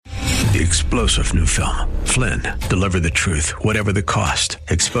The explosive new film, Flynn, deliver the truth, whatever the cost,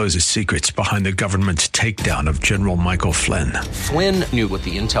 exposes secrets behind the government's takedown of General Michael Flynn. Flynn knew what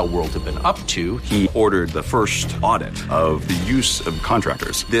the intel world had been up to. He ordered the first audit of the use of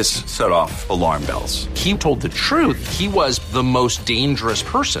contractors. This set off alarm bells. He told the truth. He was the most dangerous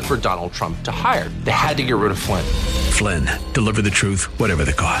person for Donald Trump to hire. They had to get rid of Flynn. Flynn, deliver the truth, whatever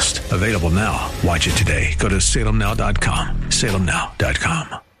the cost. Available now. Watch it today. Go to salemnow.com.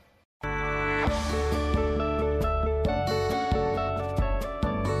 salemnow.com.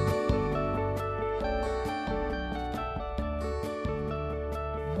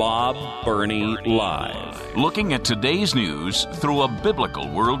 Bob Burney Live. Looking at today's news through a biblical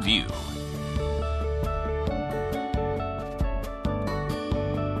worldview.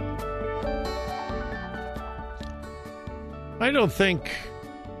 I don't think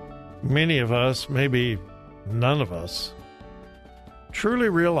many of us, maybe none of us, truly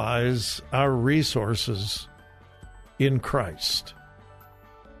realize our resources in Christ.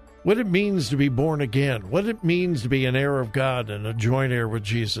 What it means to be born again, what it means to be an heir of God and a joint heir with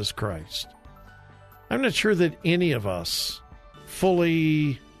Jesus Christ. I'm not sure that any of us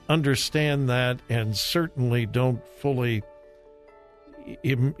fully understand that and certainly don't fully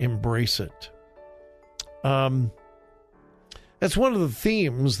embrace it. That's one of the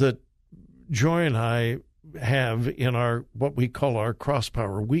themes that Joy and I have in our what we call our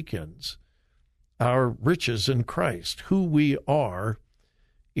Crosspower weekends, our riches in Christ, who we are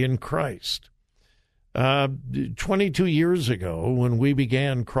in Christ. 22 years ago, when we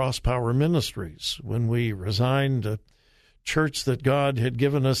began Crosspower Ministries, when we resigned a church that God had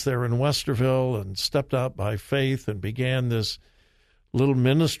given us there in Westerville and stepped out by faith and began this little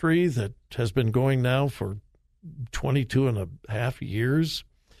ministry that has been going now for 22 and a half years,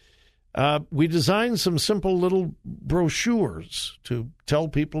 we designed some simple little brochures to tell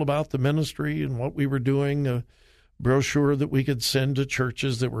people about the ministry and what we were doing, a brochure that we could send to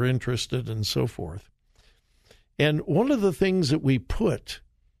churches that were interested and so forth. And one of the things that we put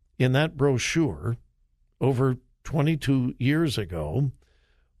in that brochure over 22 years ago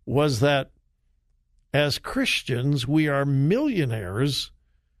was that as Christians, we are millionaires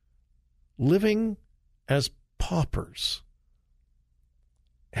living as paupers.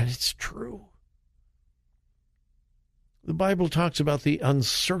 And it's true. The Bible talks about the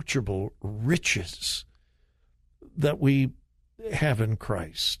unsearchable riches that we have in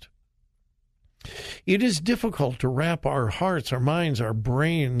Christ. It is difficult to wrap our hearts, our minds, our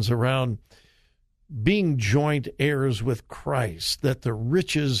brains around being joint heirs with Christ, that the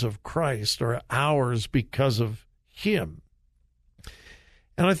riches of Christ are ours because of Him.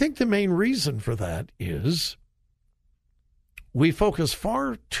 And I think the main reason for that is we focus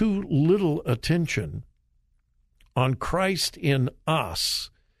far too little attention on Christ in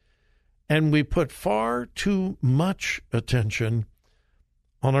us, and we put far too much attention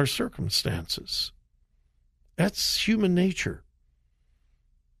on our circumstances. That's human nature.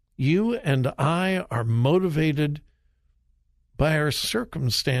 You and I are motivated by our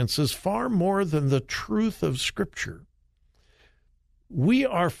circumstances far more than the truth of Scripture. We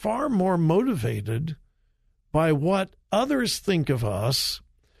are far more motivated by what others think of us,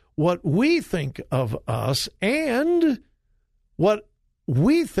 what we think of us, and what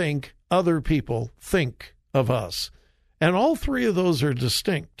we think other people think of us. And all three of those are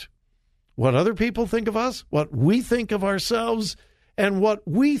distinct. What other people think of us, what we think of ourselves, and what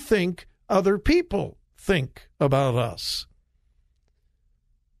we think other people think about us.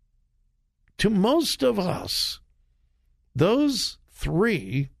 To most of us, those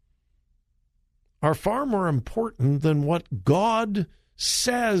three are far more important than what God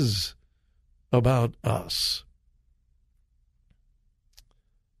says about us.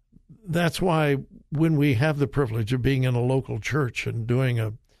 That's why when we have the privilege of being in a local church and doing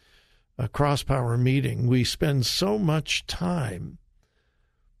a Crosspower meeting, we spend so much time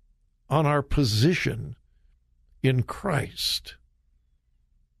on our position in Christ.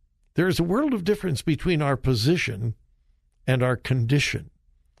 There's a world of difference between our position and our condition.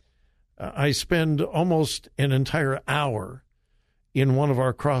 I spend almost an entire hour in one of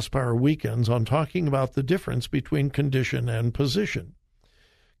our Crosspower weekends on talking about the difference between condition and position.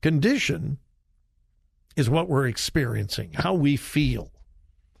 Condition is what we're experiencing, how we feel.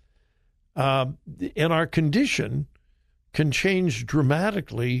 And our condition can change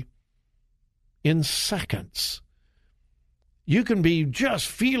dramatically in seconds. You can be just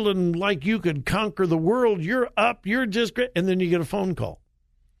feeling like you could conquer the world. You're up, you're just great, and then you get a phone call.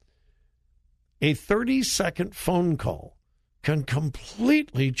 A 30-second phone call can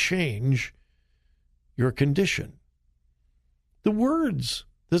completely change your condition. The words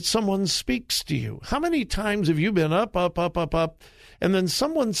that someone speaks to you? How many times have you been up, and then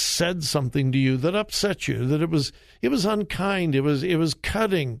someone said something to you that upset you, that it was unkind, it was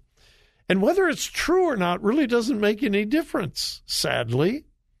cutting? And whether it's true or not really doesn't make any difference, sadly.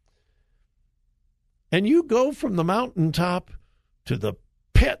 And you go from the mountaintop to the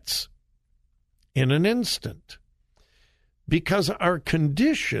pits in an instant, because our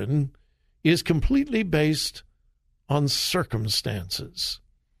condition is completely based on circumstances.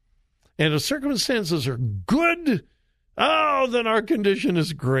 And if circumstances are good, then our condition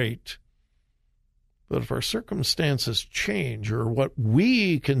is great. But if our circumstances change, or what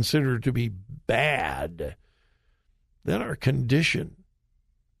we consider to be bad, then our condition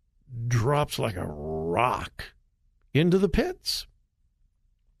drops like a rock into the pits.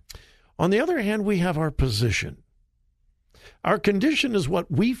 On the other hand, we have our position. Our condition is what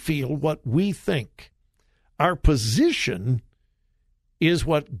we feel, what we think. Our position is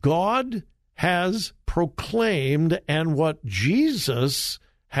what God has proclaimed and what Jesus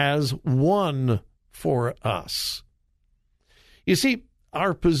has won for us. You see,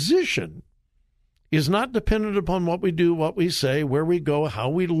 our position is not dependent upon what we do, what we say, where we go, how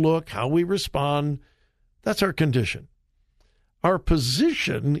we look, how we respond. That's our condition. Our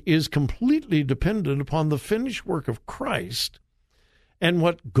position is completely dependent upon the finished work of Christ and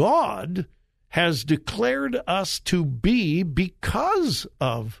what God has declared us to be because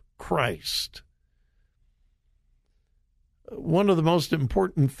of Christ. One of the most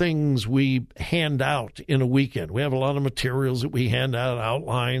important things we hand out in a weekend, we have a lot of materials that we hand out,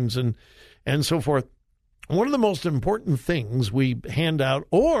 outlines and so forth. One of the most important things we hand out,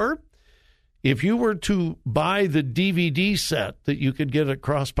 or if you were to buy the DVD set that you could get at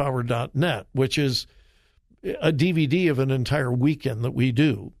crosspower.net, which is a DVD of an entire weekend that we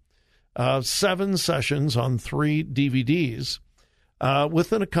do, 7 sessions on 3 DVDs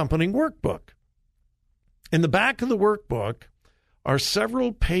with an accompanying workbook. In the back of the workbook are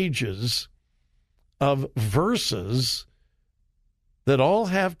several pages of verses that all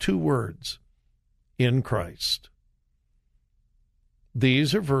have 2 words, in Christ.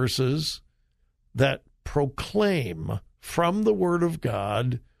 These are verses that proclaim from the Word of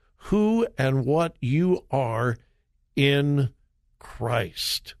God who and what you are in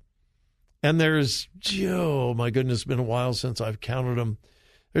Christ. And there's, oh my goodness, it's been a while since I've counted them.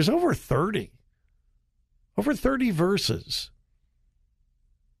 There's over 30 verses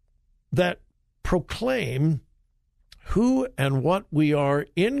that proclaim who and what we are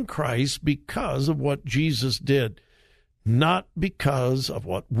in Christ because of what Jesus did, not because of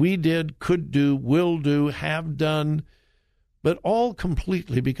what we did, could do, will do, have done, but all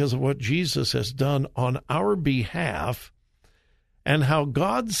completely because of what Jesus has done on our behalf and how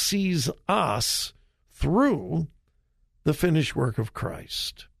God sees us through the finished work of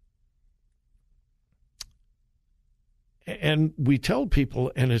Christ. And we tell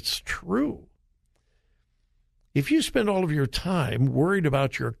people, and it's true, if you spend all of your time worried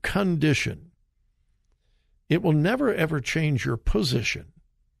about your condition, it will never, ever change your position,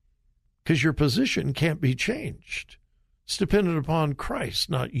 because your position can't be changed. It's dependent upon Christ,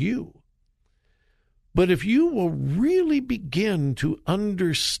 not you. But if you will really begin to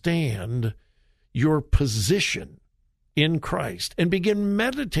understand your position in Christ and begin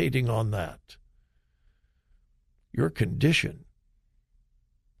meditating on that, your condition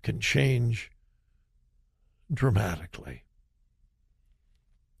can change dramatically.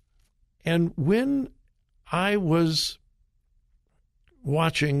 And when I was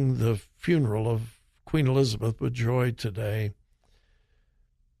watching the funeral of Queen Elizabeth with joy today,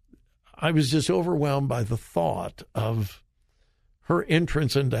 I was just overwhelmed by the thought of her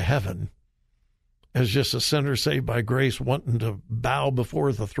entrance into heaven as just a sinner saved by grace wanting to bow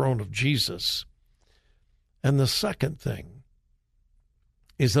before the throne of Jesus. And the second thing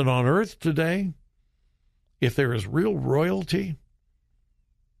is that on earth today, if there is real royalty,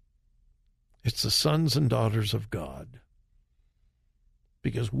 it's the sons and daughters of God.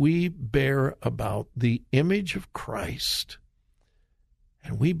 Because we bear about the image of Christ,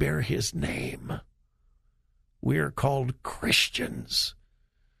 and we bear his name. We are called Christians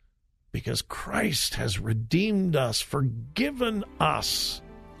because Christ has redeemed us, forgiven us,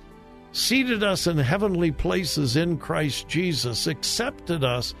 seated us in heavenly places in Christ Jesus, accepted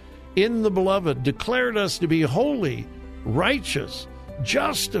us in the beloved, declared us to be holy, righteous,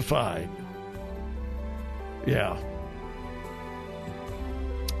 justified. Yeah.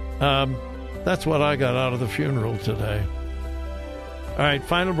 That's what I got out of the funeral today. All right,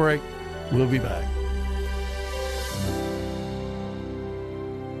 final break. We'll be back.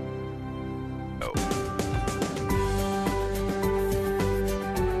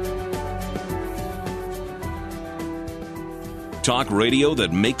 Talk radio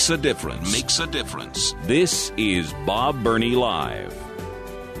that makes a difference. This is Bob Burney Live.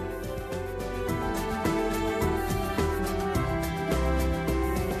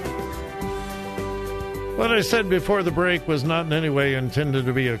 What I said before the break was not in any way intended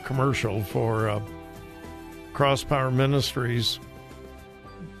to be a commercial for Cross Power Ministries,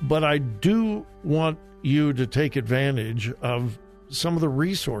 but I do want you to take advantage of some of the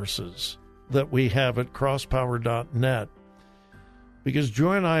resources that we have at crosspower.net, because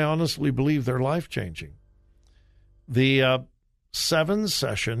Joy and I honestly believe they're life-changing. The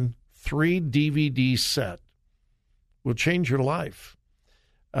 7-session, 3-DVD set will change your life.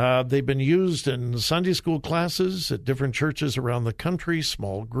 They've been used in Sunday school classes at different churches around the country,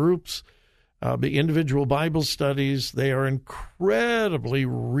 small groups, the individual Bible studies. They are incredibly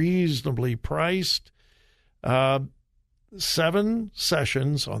reasonably priced. 7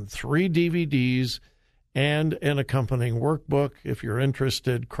 sessions on 3 DVDs and an accompanying workbook. If you're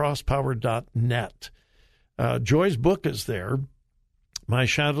interested, crosspower.net. Joy's book is there, My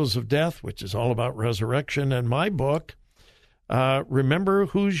Shadows of Death, which is all about resurrection, and my book, Remember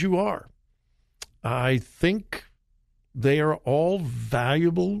Whose You Are. I think they are all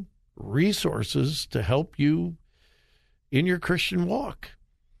valuable resources to help you in your Christian walk.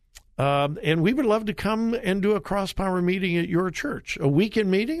 And we would love to come and do a Cross Power meeting at your church, a weekend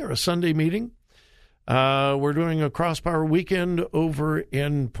meeting or a Sunday meeting. We're doing a Cross Power weekend over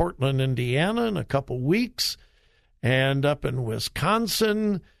in Portland, Indiana in a couple weeks, and up in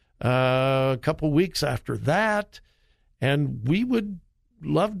Wisconsin a couple weeks after that. And we would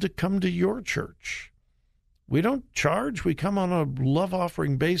love to come to your church. We don't charge. We come on a love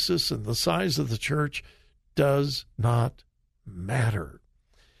offering basis, and the size of the church does not matter.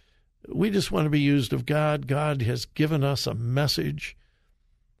 We just want to be used of God. God has given us a message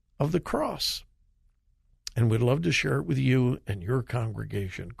of the cross, and we'd love to share it with you and your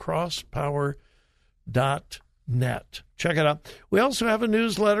congregation. Crosspower.net. Check it out. We also have a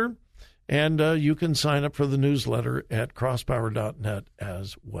newsletter, and you can sign up for the newsletter at crosspower.net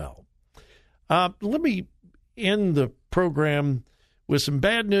as well. Let me end the program with some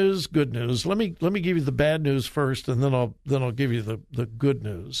bad news, good news. Let me give you the bad news first, and then I'll give you the good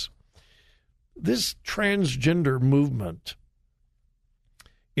news. This transgender movement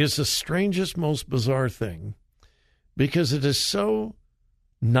is the strangest, most bizarre thing, because it is so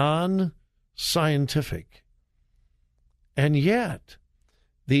non-scientific. And yet,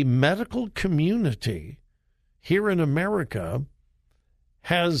 the medical community here in America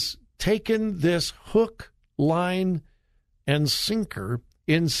has taken this hook, line, and sinker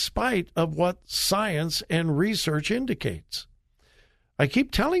in spite of what science and research indicates. I keep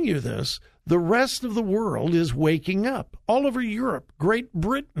telling you this. The rest of the world is waking up. All over Europe, Great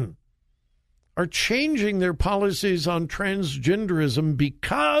Britain are changing their policies on transgenderism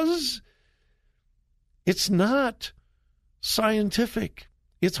because it's not scientific.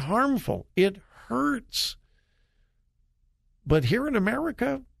 It's harmful. It hurts. But here in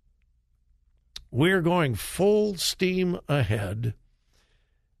America, we're going full steam ahead.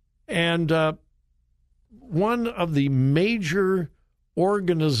 And one of the major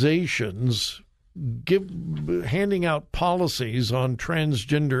organizations handing out policies on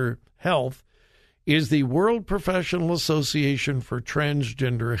transgender health is the World Professional Association for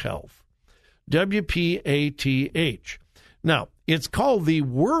Transgender Health, WPATH. Now, it's called the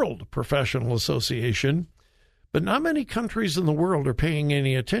World Professional Association, but not many countries in the world are paying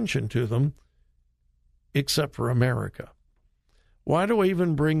any attention to them except for America. Why do I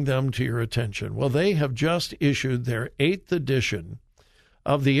even bring them to your attention? Well, they have just issued their 8th edition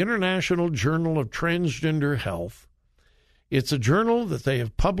of the International Journal of Transgender Health. It's a journal that they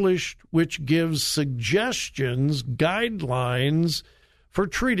have published which gives suggestions, guidelines for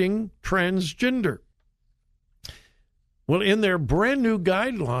treating transgender. Well, in their brand new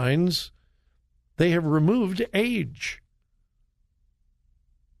guidelines, they have removed age.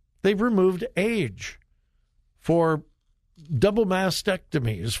 They've removed age for double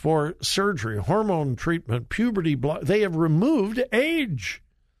mastectomies, for surgery, hormone treatment, puberty block. They have removed age.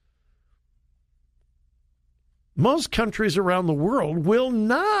 Most countries around the world will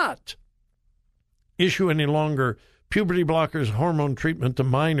not issue any longer puberty blockers, hormone treatment to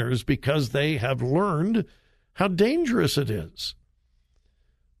minors because they have learned how dangerous it is.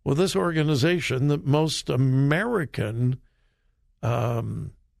 Well, this organization that most American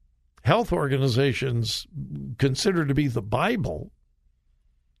health organizations consider to be the Bible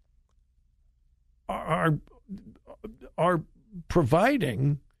are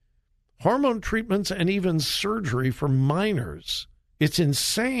providing hormone treatments and even surgery for minors. It's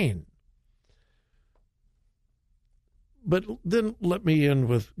insane. But then let me end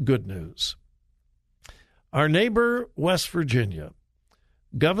with good news. Our neighbor, West Virginia,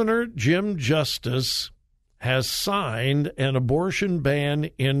 Governor Jim Justice has signed an abortion ban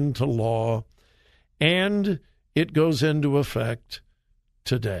into law, and it goes into effect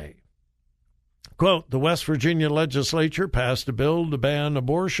today. Quote, the West Virginia legislature passed a bill to ban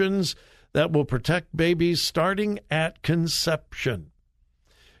abortions that will protect babies starting at conception.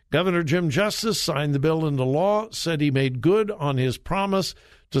 Governor Jim Justice signed the bill into law, said he made good on his promise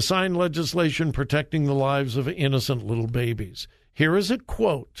to sign legislation protecting the lives of innocent little babies. Here is a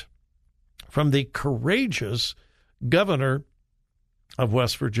quote from the courageous governor of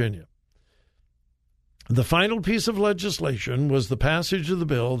West Virginia. The final piece of legislation was the passage of the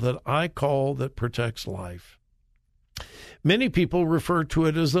bill that I call that protects life. Many people refer to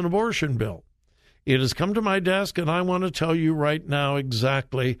it as an abortion bill. It has come to my desk, and I want to tell you right now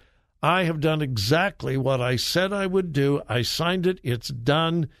exactly, I have done exactly what I said I would do. I signed it. It's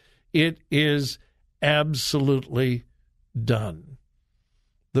done. It is absolutely done.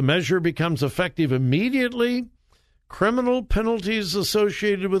 The measure becomes effective immediately. Criminal penalties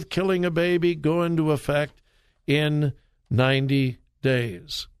associated with killing a baby go into effect in 90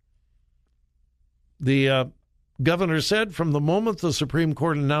 days. The governor said, from the moment the Supreme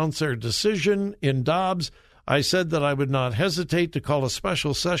Court announced their decision in Dobbs, I said that I would not hesitate to call a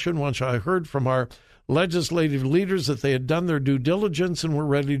special session once I heard from our legislative leaders that they had done their due diligence and were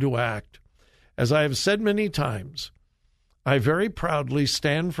ready to act. As I have said many times, I very proudly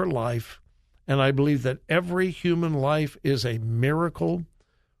stand for life, and I believe that every human life is a miracle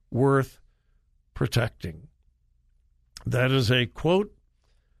worth protecting. That is a quote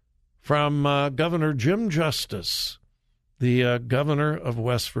from Governor Jim Justice, the governor of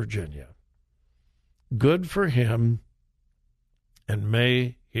West Virginia. Good for him, and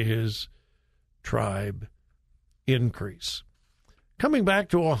may his tribe increase. Coming back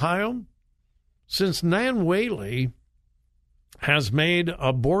to Ohio, since Nan Whaley has made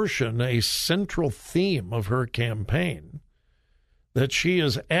abortion a central theme of her campaign, that she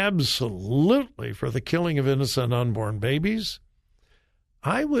is absolutely for the killing of innocent unborn babies,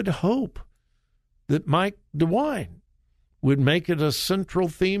 I would hope that Mike DeWine would make it a central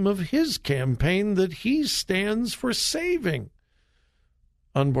theme of his campaign that he stands for saving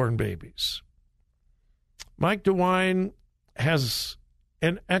unborn babies. Mike DeWine has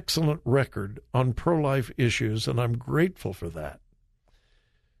an excellent record on pro-life issues, and I'm grateful for that.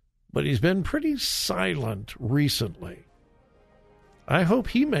 But he's been pretty silent recently. I hope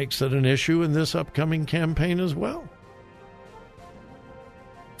he makes it an issue in this upcoming campaign as well.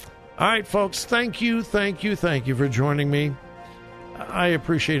 All right, folks, thank you for joining me. I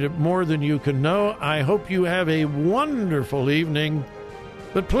appreciate it more than you can know. I hope you have a wonderful evening.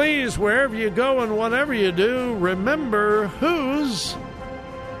 But please, wherever you go and whatever you do, remember whose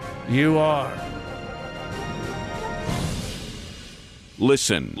you are.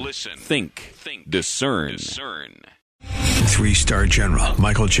 Listen. Think. Discern. 3-star General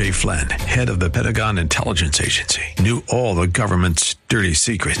Michael J. Flynn, head of the Pentagon Intelligence Agency, knew all the government's dirty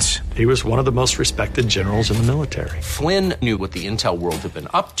secrets. He was one of the most respected generals in the military. Flynn knew what the intel world had been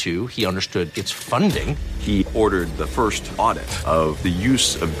up to. He understood its funding. He ordered the first audit of the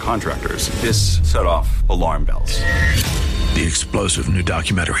use of contractors. This set off alarm bells. The explosive new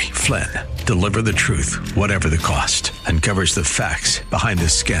documentary, Flynn, Deliver the Truth, Whatever the Cost, uncovers the facts behind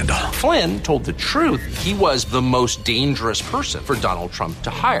this scandal. Flynn told the truth. He was the most dangerous person for Donald Trump to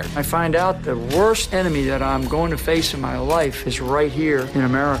hire. I find out the worst enemy that I'm going to face in my life is right here in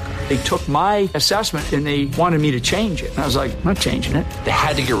America. They took my assessment and they wanted me to change it. And I was like, I'm not changing it. They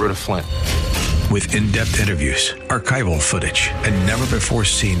had to get rid of Flynn. With in-depth interviews, archival footage, and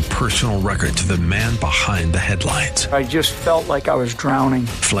never-before-seen personal records of the man behind the headlines. I just felt like I was drowning.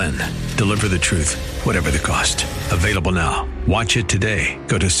 Flynn, Deliver the Truth, Whatever the Cost. Available now. Watch it today.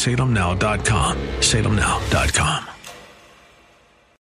 Go to salemnow.com. salemnow.com.